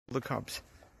The cops.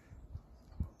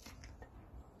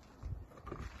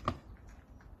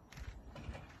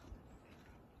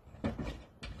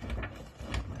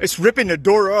 It's ripping the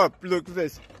door up. Look at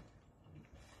this.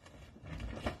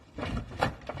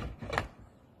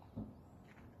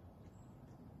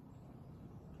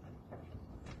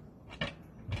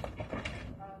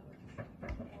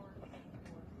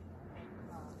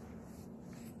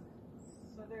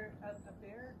 So there, a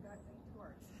bear got into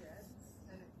our shed,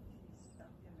 and he's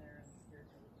stuck in there and scared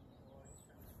me.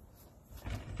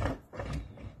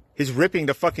 He's ripping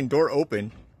the fucking door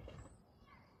open.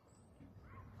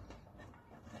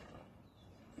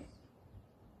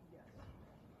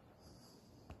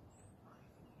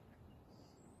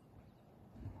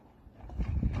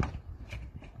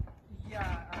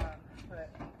 Yeah, but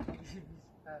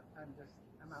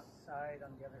I'm outside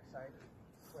on the other side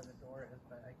where the door is,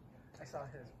 but I saw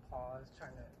his paws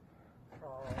trying to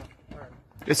crawl.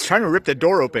 It's trying to rip the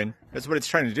door open. That's what it's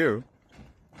trying to do.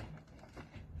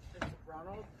 Is it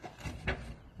Ronald?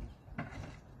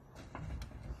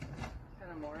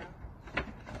 Kanamora?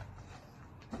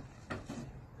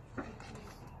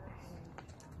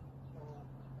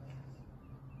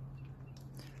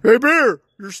 Hey, Bear!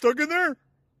 You're stuck in there?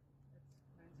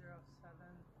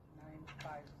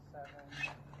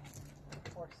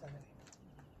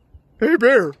 907-957-478. Hey,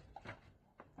 Bear!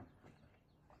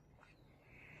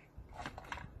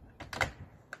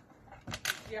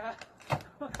 Yeah.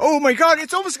 Oh my God!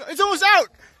 It's almost out!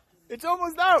 It's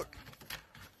almost out!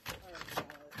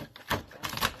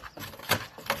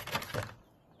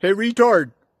 Hey,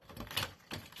 retard!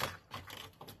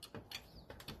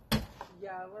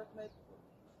 Yeah,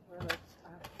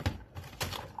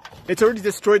 It's already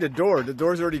destroyed the door. The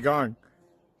door's already gone.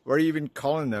 Why are you even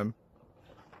calling them?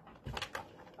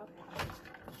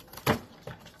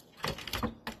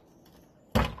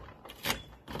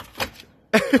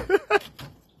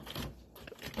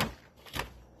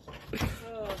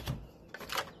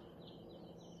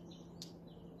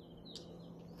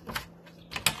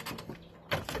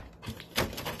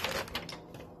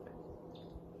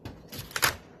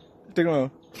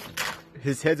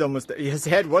 His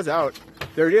head was out.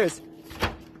 There it is.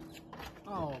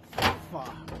 Oh,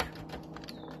 fuck.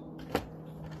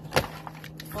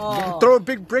 Oh. Throw a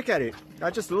big brick at it,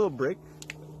 not just a little brick.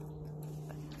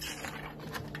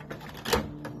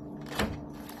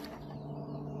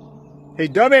 Hey,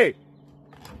 dummy!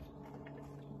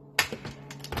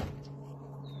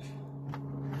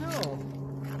 No.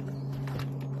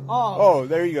 Oh,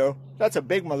 there you go. That's a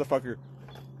big motherfucker.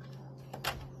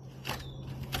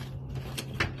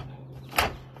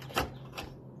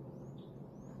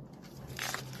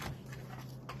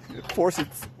 Force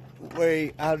its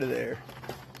way out of there.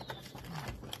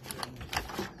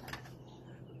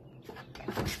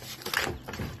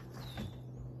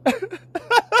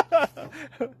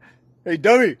 Hey,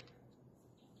 dummy!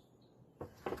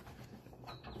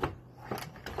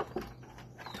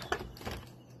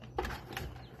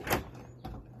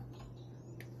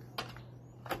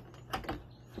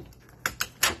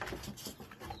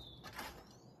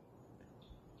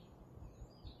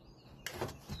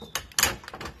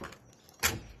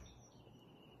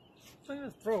 So you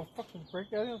just throw a fucking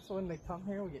brick at him so when they come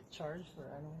here we get charged for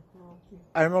animal cruelty.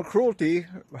 Animal cruelty?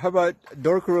 How about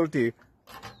door cruelty?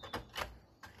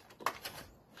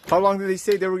 How long did they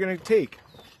say they were going to take?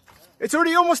 It's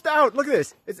already almost out. Look at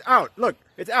this. It's out. Look,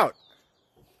 it's out.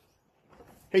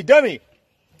 Hey, dummy.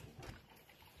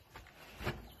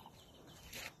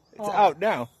 It's out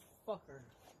now. Fucker.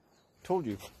 Told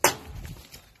you.